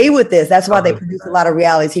away with this. That's why they produce a lot of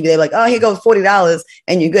reality TV. They're like, oh, here goes $40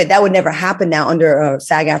 and you're good. That would never happen now under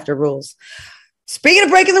SAG-AFTRA rules. Speaking of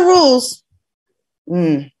breaking the rules,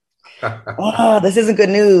 this isn't good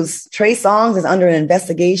news. Trey Songz is under an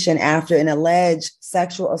investigation after an alleged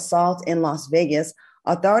sexual assault in Las Vegas.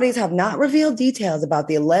 Authorities have not revealed details about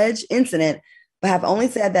the alleged incident, but have only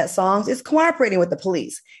said that Songz is cooperating with the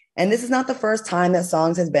police. And this is not the first time that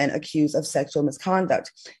Songz has been accused of sexual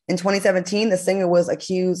misconduct. In 2017, the singer was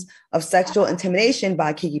accused of sexual intimidation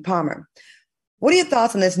by Keke Palmer. What are your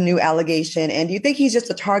thoughts on this new allegation? And do you think he's just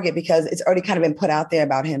a target because it's already kind of been put out there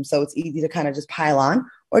about him, so it's easy to kind of just pile on?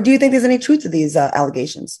 Or do you think there's any truth to these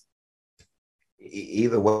allegations?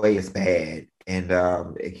 Either way, it's bad. And,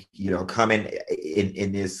 coming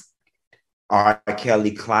in this R.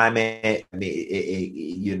 Kelly climate, I mean,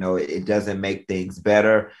 it doesn't make things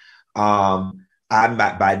better. I'm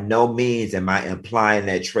not, by no means am I implying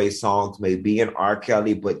that Trey Songz may be an R.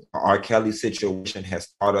 Kelly, but the R. Kelly situation has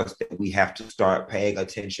taught us that we have to start paying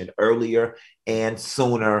attention earlier and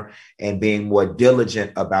sooner and being more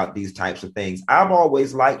diligent about these types of things. I've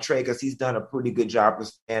always liked Trey because he's done a pretty good job of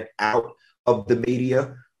staying out of the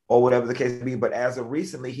media or whatever the case may be. But as of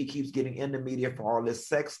recently, he keeps getting in the media for all this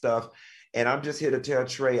sex stuff. And I'm just here to tell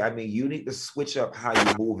Trey, I mean, you need to switch up how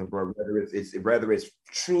you're moving, bro, whether it's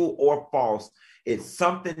true or false. It's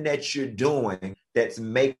something that you're doing that's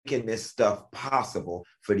making this stuff possible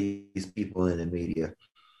for these people in the media.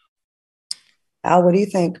 Al, what do you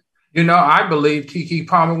think? I believe Keke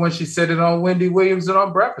Palmer when she said it on Wendy Williams and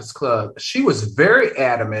on Breakfast Club. She was very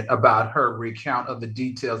adamant about her recount of the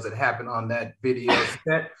details that happened on that video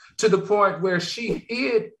set, to the point where she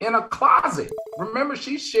hid in a closet. Remember,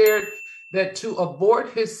 she shared that to avoid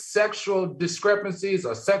his sexual discrepancies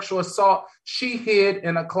or sexual assault, she hid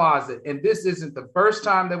in a closet. And this isn't the first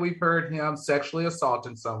time that we've heard him sexually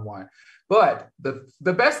assaulting someone. But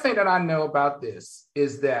the best thing that I know about this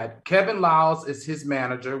is that Kevin Liles is his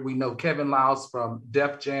manager. We know Kevin Liles from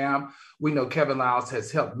Def Jam. We know Kevin Liles has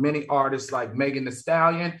helped many artists like Megan Thee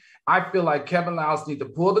Stallion. I feel like Kevin Liles needs to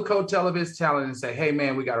pull the coattail of his talent and say, hey,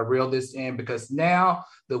 man, we got to reel this in, because now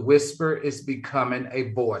the whisper is becoming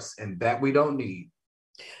a voice, and that we don't need.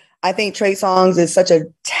 I think Trey Songz is such a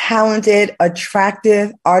talented,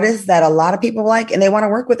 attractive artist that a lot of people like and they want to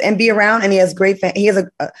work with and be around. And he has he has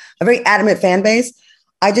a very adamant fan base.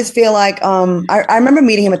 I just feel like I remember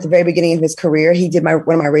meeting him at the very beginning of his career. He did one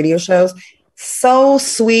of my radio shows. So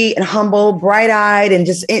sweet and humble, bright-eyed, and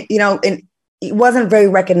just, and he wasn't very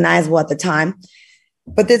recognizable at the time.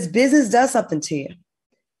 But this business does something to you.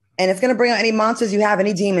 And it's going to bring out any monsters you have,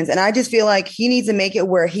 any demons. And I just feel like he needs to make it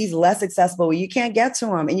where he's less accessible, where you can't get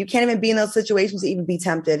to him and you can't even be in those situations to even be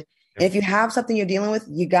tempted. And if you have something you're dealing with,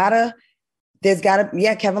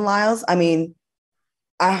 Kevin Liles. I mean,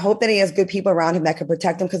 I hope that he has good people around him that could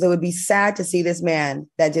protect him, because it would be sad to see this man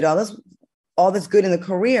that did all this good in the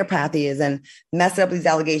career path he is and messed up these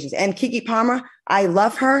allegations. And Keke Palmer, I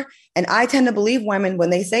love her. And I tend to believe women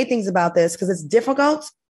when they say things about this, because it's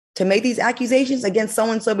difficult to make these accusations against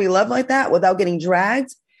someone so beloved like that without getting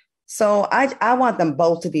dragged. So I want them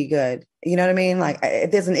both to be good. You know what I mean? Like,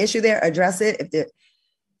 if there's an issue there, address it.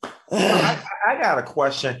 I got a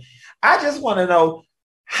question. I just want to know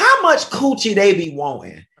how much coochie they be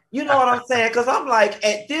wanting. You know what I'm saying? Because I'm like,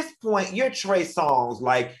 at this point, you're Trey Songz.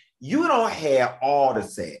 Like, you don't have all the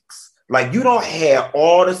sex. Like, you don't have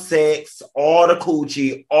all the sex, all the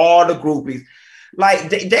coochie, all the groupies. Like,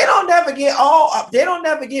 they don't never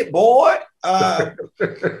get bored. And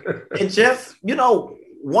just,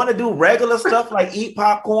 want to do regular stuff like eat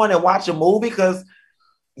popcorn and watch a movie because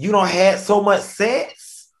you don't have so much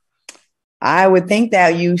sex. I would think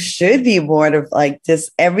that you should be bored of, like,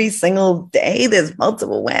 just every single day there's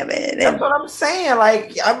multiple women. That's what I'm saying.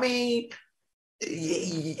 Like, I mean,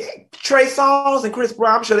 Trey Songz and Chris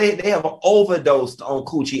Brown, I'm sure they have overdosed on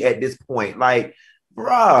coochie at this point. Like,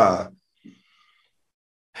 bruh.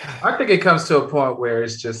 I think it comes to a point where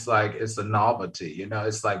it's just like, it's a novelty,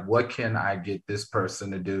 it's like, what can I get this person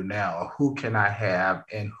to do now? Who can I have,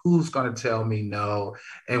 and who's going to tell me no?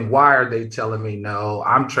 And why are they telling me no?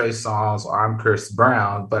 I'm Trey Songz or I'm Chris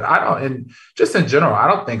Brown, but and just in general, I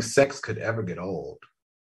don't think sex could ever get old.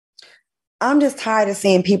 I'm just tired of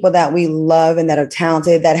seeing people that we love and that are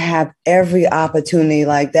talented, that have every opportunity,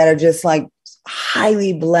 like, that are just like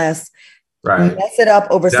highly blessed. Right. Mess it up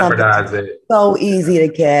over something so easy to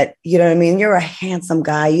get. You know what I mean? You're a handsome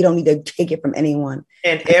guy. You don't need to take it from anyone.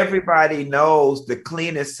 And everybody knows the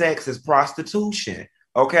cleanest sex is prostitution.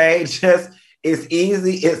 Okay? Just, it's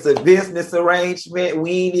easy. It's a business arrangement.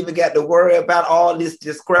 We ain't even got to worry about all this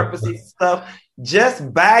discrepancy stuff.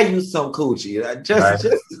 Just buy you some coochie.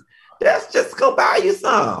 Just go buy you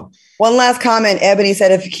some. One last comment. Ebony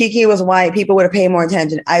said, if Keke was white, people would have paid more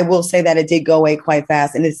attention. I will say that it did go away quite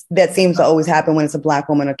fast. And that seems to always happen when it's a Black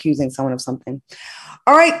woman accusing someone of something.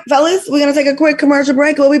 All right, fellas, we're going to take a quick commercial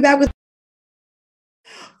break. We'll be back with...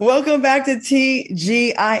 Welcome back to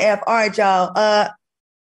TGIF. All right, y'all.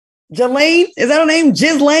 Jelaine, is that her name?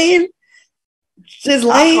 Ghislaine?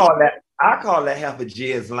 I call that half a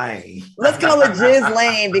Jiz Lane. Let's call it Jiz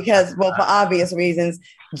Lane because, well, for obvious reasons.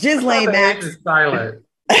 Ghislaine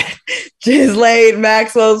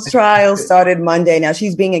Maxwell's trial started Monday. Now,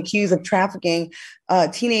 she's being accused of trafficking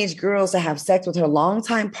teenage girls to have sex with her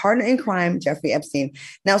longtime partner in crime, Jeffrey Epstein.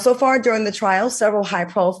 Now, so far during the trial, several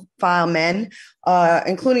high-profile men,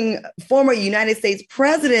 including former United States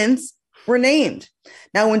presidents, were named.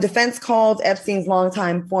 Now, when defense called Epstein's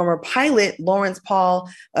longtime former pilot, Lawrence Paul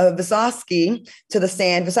Visosky, to the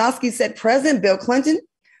stand, Visosky said President Bill Clinton,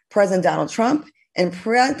 President Donald Trump, and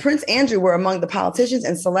Prince Andrew were among the politicians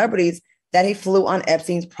and celebrities that he flew on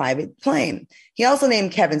Epstein's private plane. He also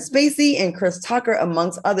named Kevin Spacey and Chris Tucker,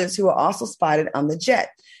 amongst others, who were also spotted on the jet.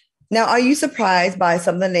 Now, are you surprised by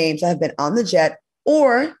some of the names that have been on the jet,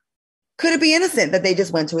 or could it be innocent that they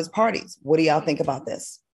just went to his parties? What do y'all think about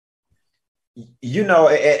this?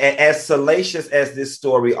 As salacious as this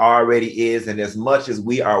story already is, and as much as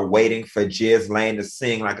we are waiting for Jiz Lane to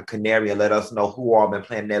sing like a canary and let us know who all been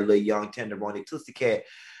playing that little young tenderoni Pussycat,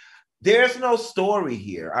 there's no story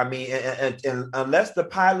here. I mean, and unless the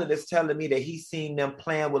pilot is telling me that he's seen them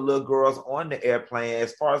playing with little girls on the airplane,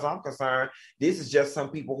 as far as I'm concerned, this is just some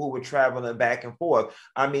people who were traveling back and forth.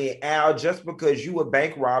 I mean, Al, just because you a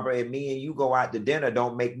bank robber and me and you go out to dinner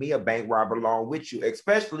don't make me a bank robber along with you,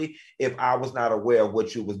 especially if I was not aware of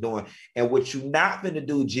what you was doing. And what you not going to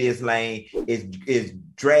do, Jiz Lane, is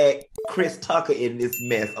drag Chris Tucker in this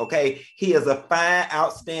mess, okay? He is a fine,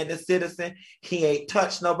 outstanding citizen. He ain't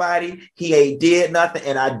touched nobody. He ain't did nothing.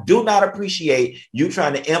 And I do not appreciate you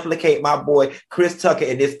trying to implicate my boy Chris Tucker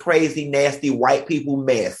in this crazy, nasty white people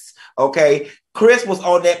mess, okay? Chris was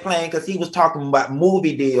on that plane because he was talking about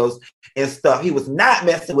movie deals and stuff. He was not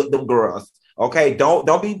messing with them girls. Okay, don't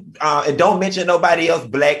be and don't mention nobody else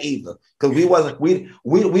black either, because we wasn't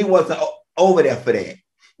over there for that.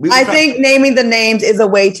 I think naming the names is a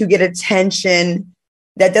way to get attention.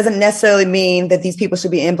 That doesn't necessarily mean that these people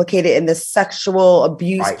should be implicated in the sexual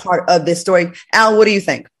abuse part of this story. Al, what do you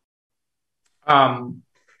think? I'm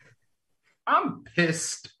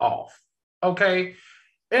pissed off. Okay,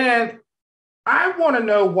 and I want to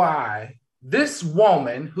know why this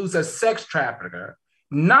woman who's a sex trafficker,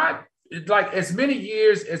 not like as many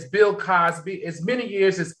years as Bill Cosby, as many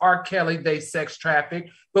years as R. Kelly, they sex traffic,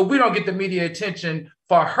 but we don't get the media attention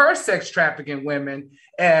for her sex trafficking women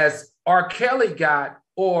as R. Kelly got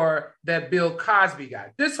or that Bill Cosby got.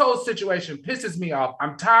 This whole situation pisses me off.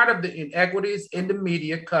 I'm tired of the inequities in the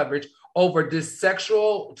media coverage over this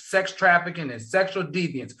sexual sex trafficking and sexual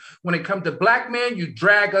deviance. When it comes to black men, you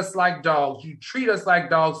drag us like dogs, you treat us like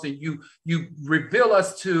dogs, and you reveal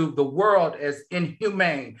us to the world as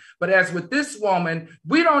inhumane. But as with this woman,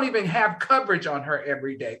 we don't even have coverage on her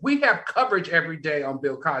every day. We have coverage every day on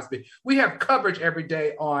Bill Cosby. We have coverage every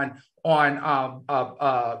day on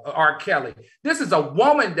R. Kelly. This is a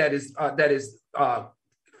woman that is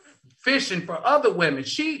fishing for other women.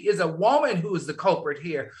 She is a woman who is the culprit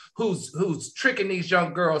here, who's tricking these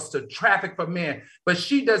young girls to traffic for men, but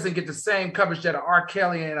she doesn't get the same coverage that a R.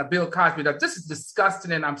 Kelly and a Bill Cosby does. This is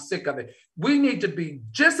disgusting, and I'm sick of it. We need to be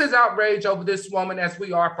just as outraged over this woman as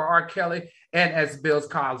we are for R. Kelly and as Bill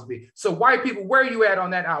Cosby. So white people, where are you at on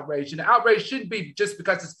that outrage? And the outrage shouldn't be just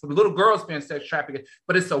because it's for little girls being sex trafficked,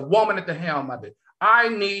 but it's a woman at the helm of it. I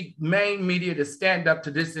need main media to stand up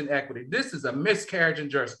to this inequity. This is a miscarriage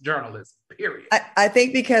in journalism, period. I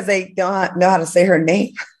think because they don't know how to say her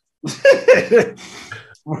name.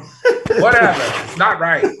 Whatever. It's not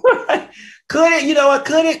right. Could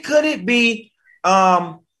it be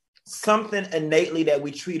something innately that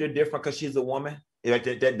we treat her different because she's a woman? And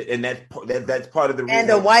that's part of the reason. And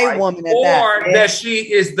a white woman at that. Or that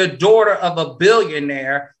she is the daughter of a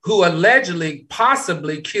billionaire who allegedly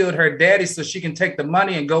possibly killed her daddy so she can take the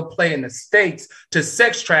money and go play in the States to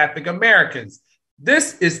sex traffic Americans.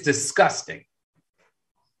 This is disgusting.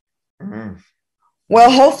 Mm-hmm.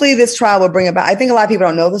 Well, hopefully this trial will bring about. I think a lot of people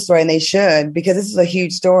don't know the story, and they should, because this is a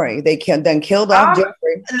huge story. They then killed off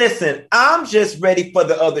Jeffrey. Listen, I'm just ready for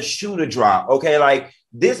the other shoe to drop. Okay, like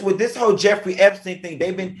this with this whole Jeffrey Epstein thing,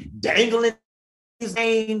 they've been dangling his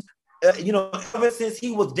names, ever since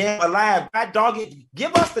he was damn alive. God dog it,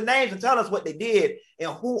 give us the names and tell us what they did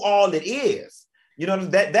and who all it is. You know,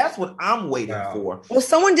 that's what I'm waiting for. Well,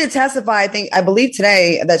 someone did testify, I believe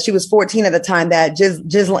today, that she was 14 at the time, that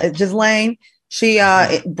Ghislaine, she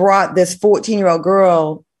brought this 14-year-old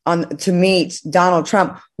girl to meet Donald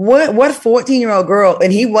Trump. What 14-year-old girl,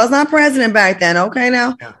 and he was not president back then, okay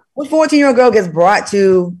now? Yeah. What 14-year-old girl gets brought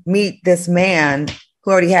to meet this man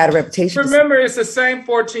who already had a reputation? Remember, it's the same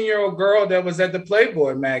 14-year-old girl that was at the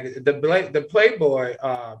Playboy magazine, the Playboy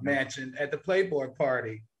mansion at the Playboy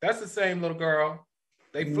party. That's the same little girl.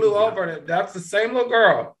 They flew over. That's the same little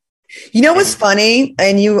girl. You know what's funny?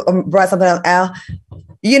 And you brought something up, Al.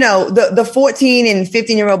 You know, the 14 and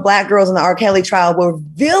 15-year-old black girls in the R. Kelly trial were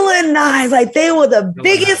villainized. Like they were the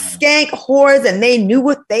biggest skank whores, and they knew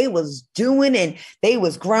what they was doing, and they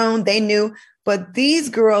was grown. They knew. But these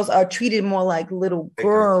girls are treated more like little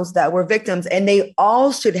girls that were victims, and they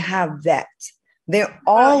all should have that. They're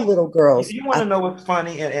all little girls. You want to know what's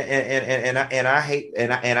funny? And I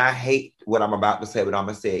hate what I'm about to say, but I'm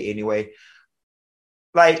gonna say it anyway.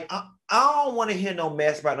 Like I don't want to hear no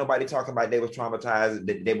mess about nobody talking about they was traumatized,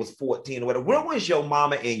 that they was 14 or whatever. Where was your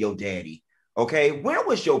mama and your daddy? Okay, where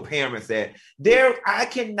was your parents at? I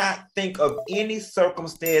cannot think of any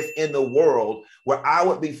circumstance in the world where I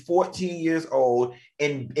would be 14 years old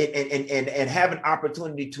and have an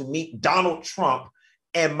opportunity to meet Donald Trump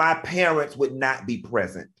and my parents would not be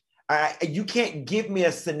present. You can't give me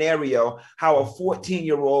a scenario how a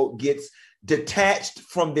 14-year-old gets detached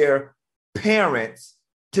from their parents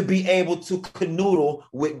to be able to canoodle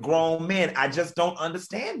with grown men. I just don't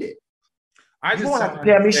understand it. You don't have to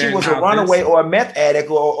tell me she was a runaway or a meth addict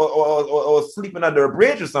or sleeping under a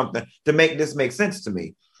bridge or something to make this make sense to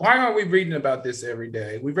me. Why aren't we reading about this every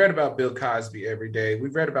day? We've read about Bill Cosby every day.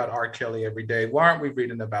 We've read about R. Kelly every day. Why aren't we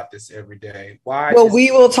reading about this every day? Why? Well,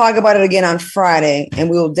 we will talk about it again on Friday, and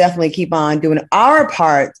we will definitely keep on doing our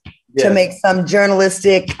part to make some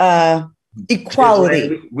journalistic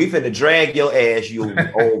Equality. We finna drag your ass, you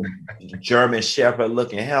old German Shepherd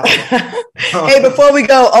looking hell. Hey, before we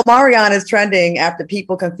go, Omarion is trending after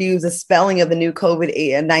people confuse the spelling of the new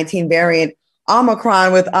COVID-19 variant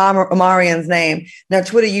Omicron with Omarion's name. Now,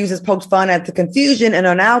 Twitter users poked fun at the confusion and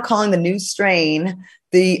are now calling the new strain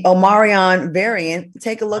the Omarion variant.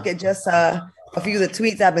 Take a look at just a few of the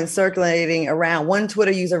tweets that have been circulating around. One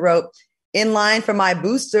Twitter user wrote, "In line for my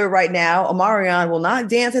booster right now, Omarion will not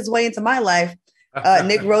dance his way into my life."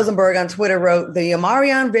 Nick Rosenberg on Twitter wrote, "The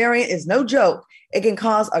Omarion variant is no joke. It can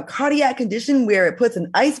cause a cardiac condition where it puts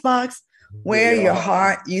an icebox where your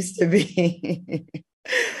heart used to be."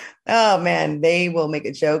 Oh, man, they will make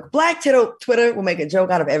a joke. Black Twitter will make a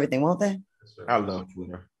joke out of everything, won't they? I love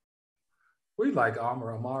Twitter. We like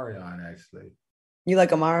Omarion, actually. You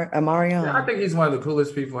like Omarion? Yeah, I think he's one of the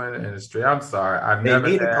coolest people in the industry. I'm sorry. They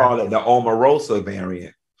need to call it the Omarosa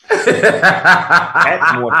variant.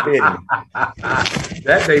 That's more fitting.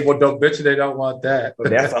 That they don't bet you they don't want that.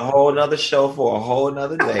 But that's a whole nother show for a whole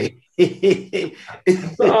nother day. The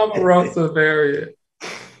Omarosa variant.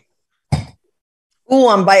 Ooh,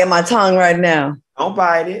 I'm biting my tongue right now. Don't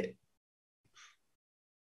bite it.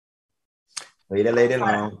 Leave it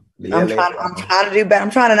alone. I'm trying to do better. I'm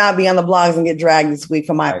trying to not be on the blogs and get dragged this week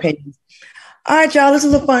for my opinions. All right, y'all. This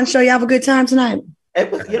was a fun show. You have a good time tonight.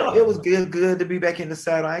 It was good to be back in the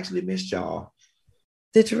saddle. I actually missed y'all.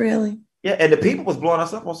 Did you really? Yeah, and the people was blowing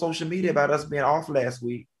us up on social media about us being off last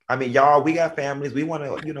week. I mean, y'all, we got families. We want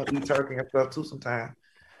to, eat turkey and stuff too sometime.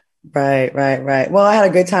 Right. Well, I had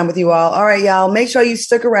a good time with you all. All right, y'all. Make sure you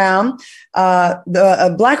stick around.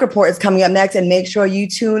 The Black Report is coming up next, and make sure you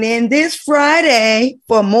tune in this Friday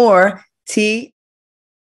for more Tea